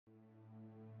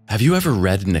Have you ever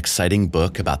read an exciting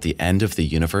book about the end of the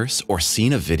universe or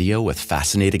seen a video with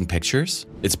fascinating pictures?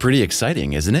 It's pretty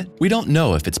exciting, isn't it? We don't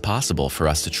know if it's possible for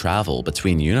us to travel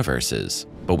between universes,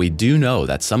 but we do know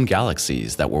that some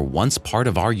galaxies that were once part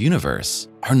of our universe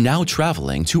are now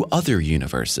traveling to other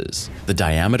universes. The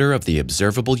diameter of the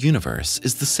observable universe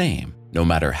is the same, no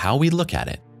matter how we look at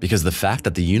it, because the fact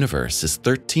that the universe is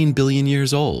 13 billion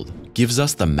years old gives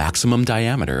us the maximum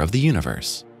diameter of the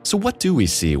universe. So what do we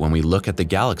see when we look at the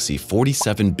galaxy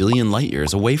 47 billion light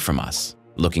years away from us?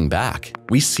 Looking back,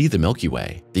 we see the Milky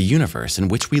Way, the universe in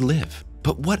which we live.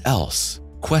 But what else?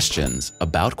 Questions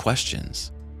about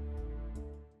questions.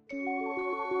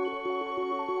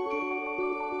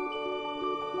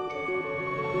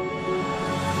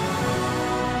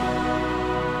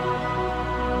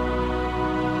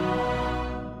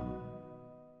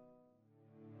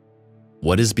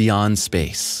 What is beyond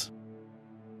space?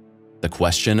 The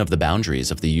question of the boundaries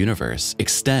of the universe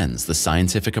extends the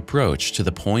scientific approach to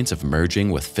the point of merging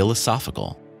with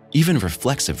philosophical, even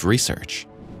reflexive research.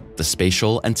 The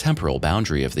spatial and temporal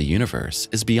boundary of the universe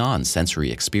is beyond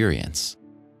sensory experience,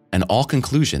 and all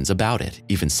conclusions about it,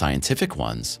 even scientific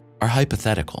ones, are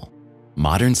hypothetical.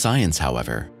 Modern science,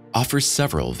 however, offers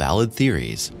several valid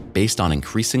theories based on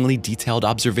increasingly detailed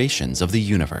observations of the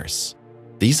universe.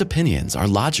 These opinions are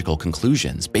logical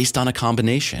conclusions based on a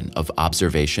combination of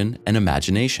observation and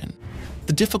imagination.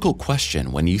 The difficult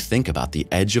question when you think about the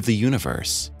edge of the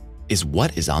universe is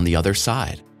what is on the other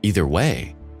side. Either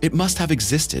way, it must have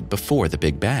existed before the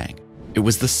Big Bang. It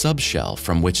was the subshell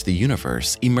from which the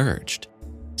universe emerged,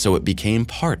 so it became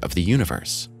part of the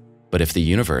universe. But if the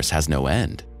universe has no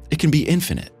end, it can be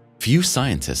infinite. Few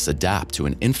scientists adapt to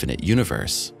an infinite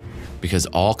universe, because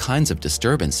all kinds of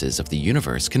disturbances of the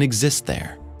universe can exist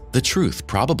there. The truth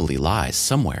probably lies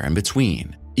somewhere in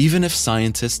between, even if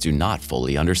scientists do not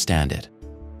fully understand it.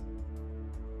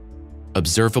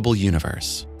 Observable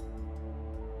universe.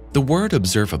 The word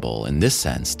observable in this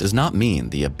sense does not mean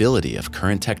the ability of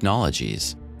current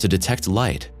technologies to detect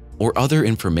light or other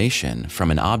information from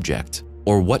an object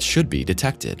or what should be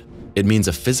detected. It means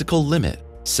a physical limit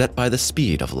set by the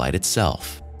speed of light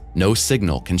itself. No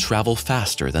signal can travel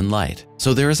faster than light,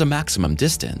 so there is a maximum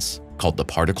distance, called the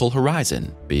particle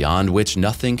horizon, beyond which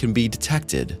nothing can be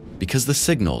detected because the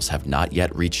signals have not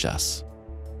yet reached us.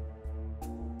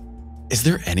 Is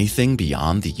there anything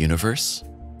beyond the universe?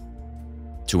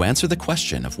 To answer the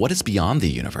question of what is beyond the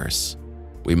universe,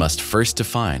 we must first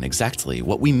define exactly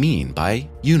what we mean by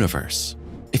universe.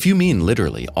 If you mean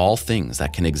literally all things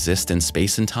that can exist in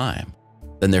space and time,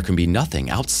 then there can be nothing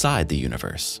outside the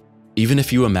universe. Even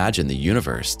if you imagine the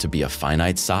universe to be a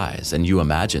finite size and you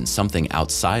imagine something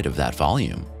outside of that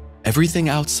volume, everything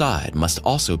outside must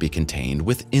also be contained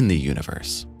within the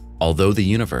universe. Although the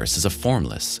universe is a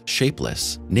formless,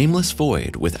 shapeless, nameless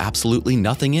void with absolutely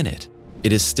nothing in it,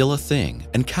 it is still a thing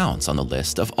and counts on the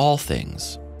list of all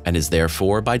things, and is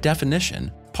therefore, by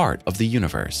definition, part of the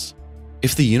universe.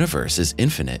 If the universe is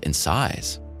infinite in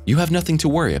size, you have nothing to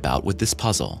worry about with this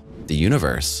puzzle. The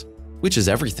universe, which is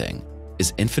everything,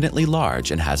 is infinitely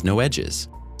large and has no edges,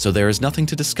 so there is nothing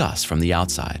to discuss from the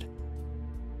outside.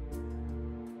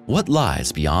 What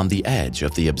lies beyond the edge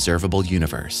of the observable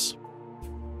universe?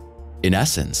 In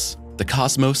essence, the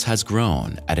cosmos has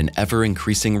grown at an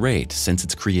ever-increasing rate since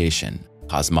its creation.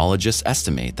 Cosmologists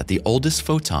estimate that the oldest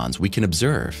photons we can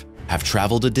observe have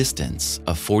traveled a distance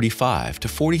of 45 to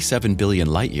 47 billion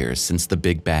light-years since the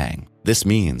Big Bang. This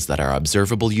means that our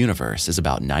observable universe is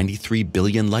about 93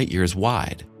 billion light-years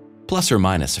wide, plus or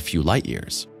minus a few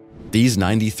light-years. These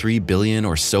 93 billion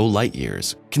or so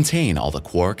light-years contain all the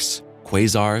quarks,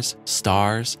 quasars,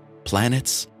 stars,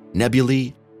 planets,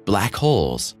 nebulae, black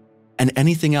holes, and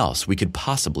anything else we could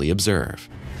possibly observe.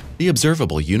 The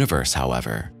observable universe,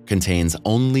 however, contains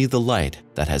only the light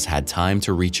that has had time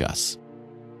to reach us.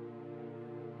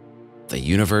 The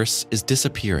universe is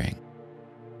disappearing.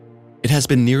 It has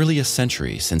been nearly a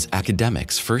century since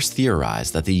academics first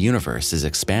theorized that the universe is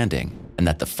expanding and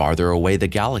that the farther away the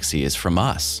galaxy is from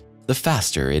us, the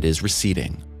faster it is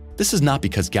receding. This is not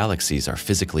because galaxies are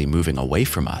physically moving away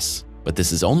from us, but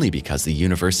this is only because the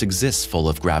universe exists full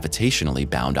of gravitationally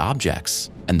bound objects,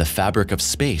 and the fabric of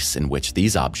space in which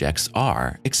these objects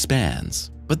are expands.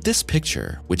 But this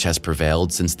picture, which has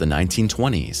prevailed since the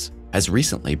 1920s, has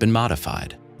recently been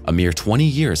modified. A mere 20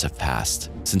 years have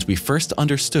passed since we first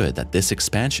understood that this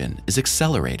expansion is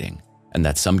accelerating and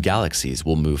that some galaxies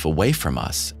will move away from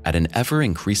us at an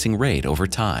ever-increasing rate over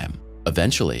time.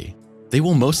 Eventually, they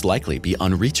will most likely be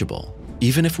unreachable,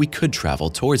 even if we could travel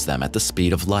towards them at the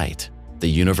speed of light. The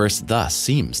universe thus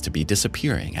seems to be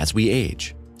disappearing as we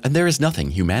age, and there is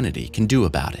nothing humanity can do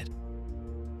about it.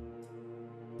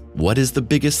 What is the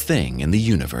biggest thing in the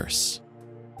universe?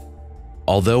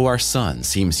 Although our sun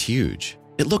seems huge,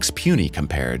 it looks puny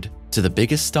compared to the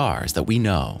biggest stars that we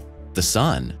know. The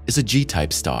sun is a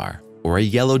G-type star, or a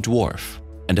yellow dwarf,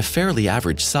 and a fairly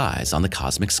average size on the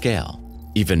cosmic scale.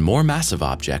 Even more massive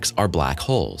objects are black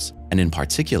holes, and in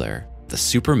particular, the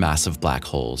supermassive black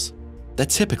holes that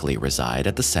typically reside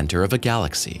at the center of a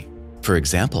galaxy. For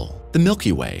example, the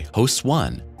Milky Way hosts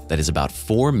one that is about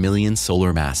 4 million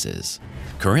solar masses.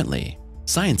 Currently,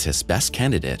 scientists' best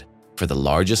candidate for the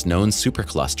largest known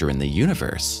supercluster in the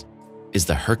universe is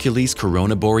the Hercules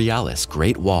Corona Borealis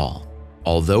Great Wall,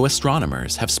 although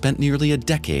astronomers have spent nearly a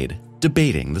decade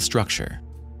debating the structure.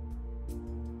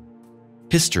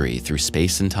 History through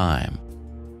space and time.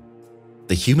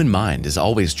 The human mind is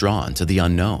always drawn to the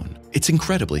unknown. It's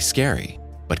incredibly scary,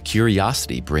 but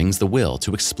curiosity brings the will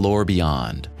to explore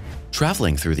beyond.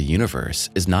 Traveling through the universe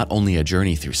is not only a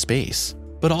journey through space,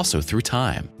 but also through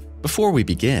time. Before we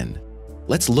begin,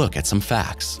 let's look at some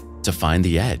facts. To find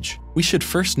the edge, we should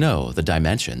first know the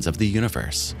dimensions of the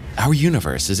universe. Our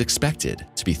universe is expected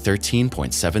to be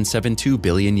 13.772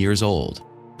 billion years old.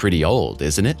 Pretty old,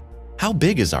 isn't it? How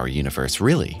big is our universe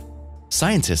really?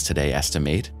 Scientists today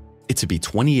estimate it to be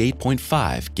 28.5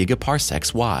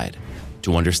 gigaparsecs wide.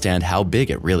 To understand how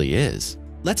big it really is,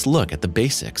 let's look at the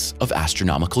basics of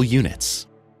astronomical units.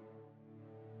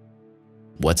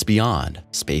 What's beyond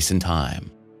space and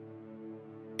time?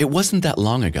 It wasn't that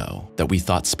long ago that we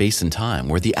thought space and time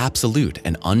were the absolute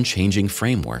and unchanging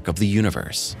framework of the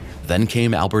universe. Then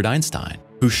came Albert Einstein,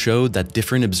 who showed that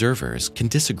different observers can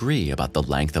disagree about the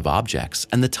length of objects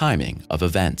and the timing of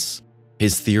events.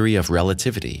 His theory of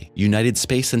relativity united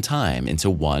space and time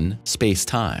into one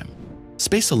space-time.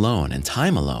 Space alone and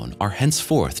time alone are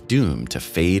henceforth doomed to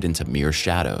fade into mere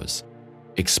shadows,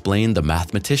 explained the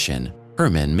mathematician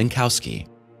Hermann Minkowski.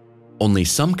 Only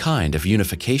some kind of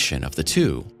unification of the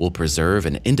two will preserve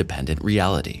an independent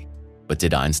reality. But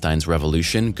did Einstein's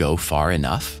revolution go far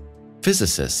enough?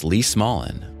 Physicist Lee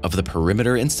Smolin of the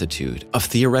Perimeter Institute of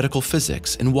Theoretical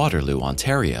Physics in Waterloo,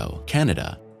 Ontario,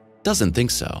 Canada, doesn't think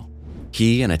so.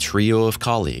 He and a trio of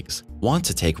colleagues want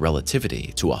to take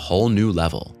relativity to a whole new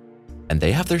level, and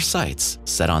they have their sights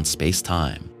set on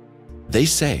space-time. They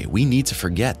say we need to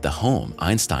forget the home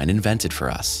Einstein invented for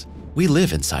us. We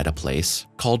live inside a place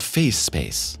called phase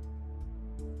space.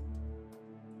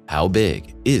 How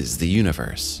big is the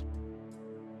universe?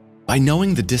 By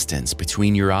knowing the distance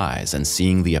between your eyes and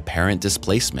seeing the apparent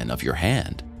displacement of your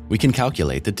hand, we can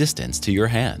calculate the distance to your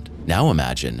hand. Now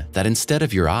imagine that instead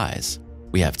of your eyes,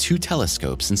 we have two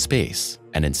telescopes in space,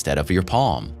 and instead of your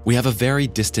palm, we have a very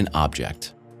distant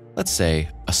object. Let's say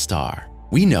a star.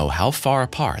 We know how far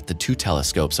apart the two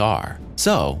telescopes are,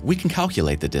 so we can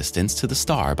calculate the distance to the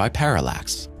star by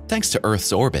parallax. Thanks to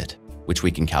Earth's orbit, which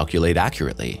we can calculate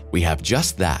accurately, we have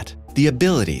just that, the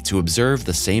ability to observe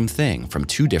the same thing from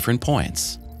two different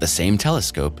points, the same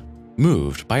telescope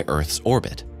moved by Earth's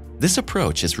orbit. This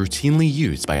approach is routinely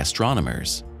used by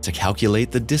astronomers to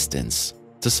calculate the distance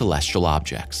to celestial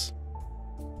objects.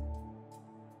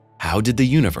 How did the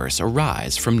universe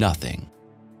arise from nothing?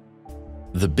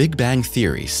 The Big Bang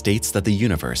Theory states that the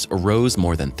universe arose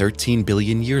more than 13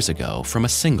 billion years ago from a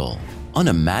single,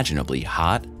 unimaginably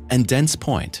hot and dense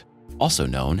point, also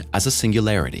known as a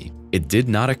singularity. It did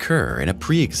not occur in a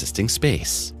pre-existing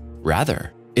space.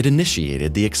 Rather, it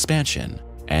initiated the expansion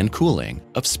and cooling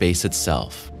of space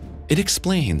itself. It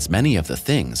explains many of the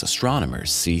things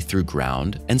astronomers see through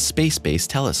ground and space-based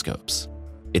telescopes.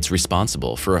 It's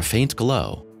responsible for a faint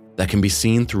glow that can be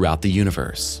seen throughout the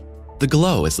universe. The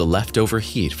glow is the leftover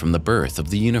heat from the birth of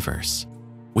the universe,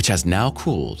 which has now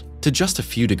cooled to just a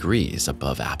few degrees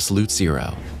above absolute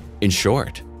zero. In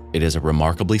short, it is a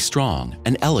remarkably strong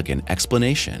and elegant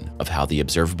explanation of how the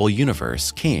observable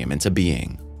universe came into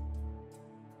being.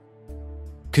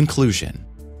 Conclusion.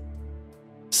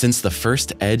 Since the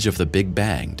first edge of the Big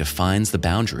Bang defines the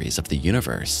boundaries of the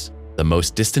universe, the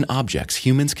most distant objects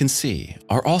humans can see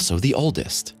are also the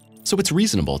oldest. So it's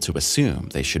reasonable to assume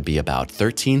they should be about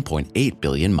 13.8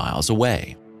 billion miles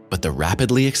away. But the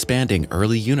rapidly expanding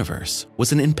early universe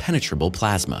was an impenetrable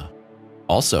plasma.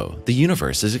 Also, the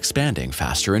universe is expanding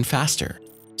faster and faster,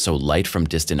 so light from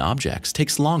distant objects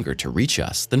takes longer to reach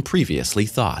us than previously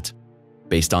thought.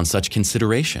 Based on such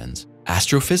considerations,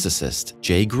 astrophysicist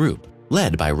J. Group,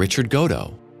 led by Richard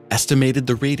Goto, estimated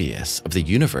the radius of the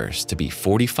universe to be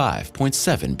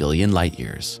 45.7 billion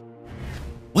light-years.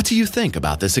 What do you think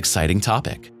about this exciting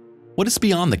topic? What is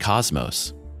beyond the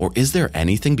cosmos? Or is there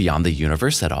anything beyond the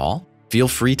universe at all? Feel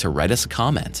free to write us a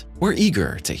comment. We're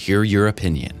eager to hear your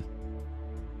opinion.